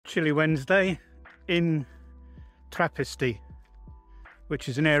chilly Wednesday in Trappisti, which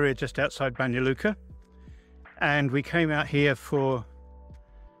is an area just outside Banja Luka, and we came out here for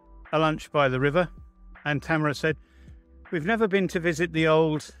a lunch by the river, and Tamara said, we've never been to visit the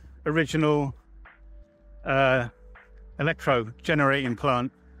old original electro generating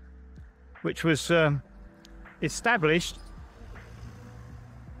plant, which was established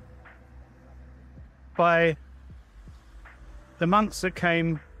by the monks that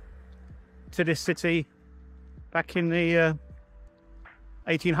came to this city back in the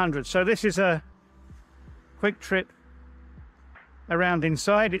 1800s. So this is a quick trip around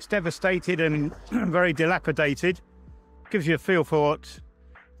inside. It's devastated and very dilapidated. Gives you a feel for what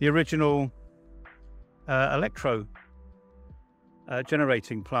the original electro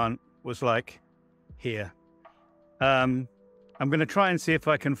generating plant was like here. I'm going to try and see if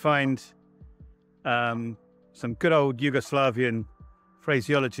I can find some good old Yugoslavian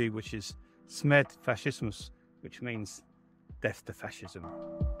phraseology, which is Smed fascismus, which means death to fascism.